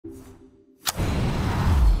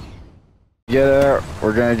Get out.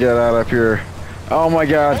 We're gonna get out up here. Oh my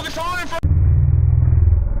god.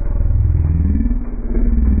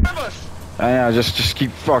 I know, just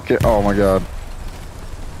keep fucking. Oh my god.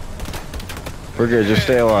 We're good, just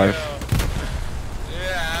stay alive.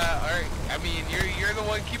 Yeah, alright. I mean, you're the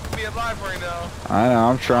one keeping me alive right now. I know,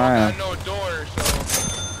 I'm trying. I know a door,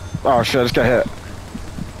 so. Oh shit, I just got hit.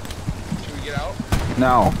 Should we get out?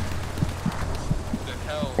 No. What the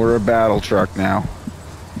hell? We're a battle truck now.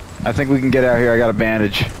 I think we can get out here. I got a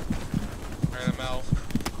bandage. Alright, I'm out.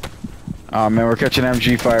 Oh man, we're catching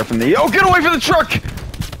MG fire from the. Yo, get away from the truck!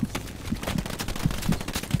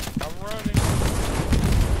 I'm running.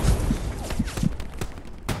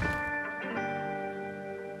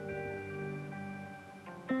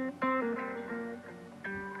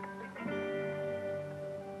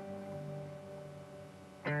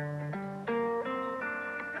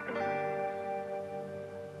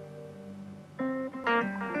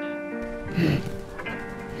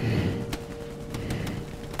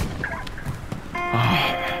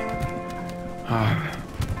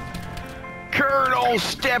 Colonel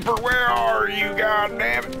Stepper, where are you,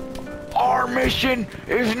 goddammit? Our mission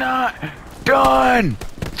is not done!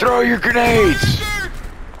 Throw your grenades!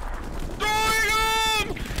 Throwing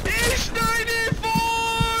him! East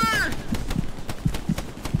 94!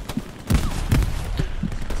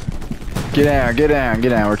 Get down, get down, get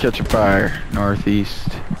down. We're catching fire. Northeast.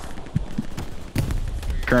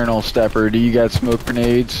 Colonel Stepper, do you got smoke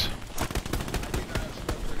grenades?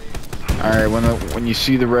 Alright, when you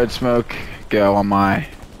see the red smoke, go on my.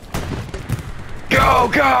 Go,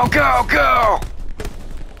 go, go, go!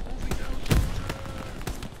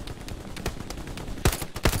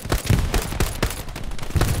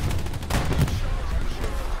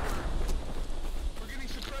 We're getting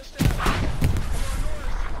suppressed out.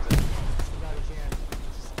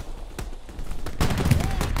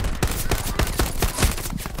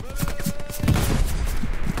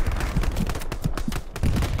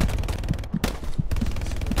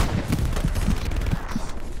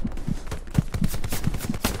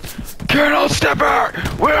 Come Colonel Stepper!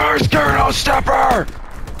 Where's Colonel Stepper?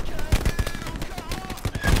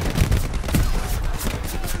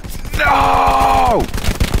 No!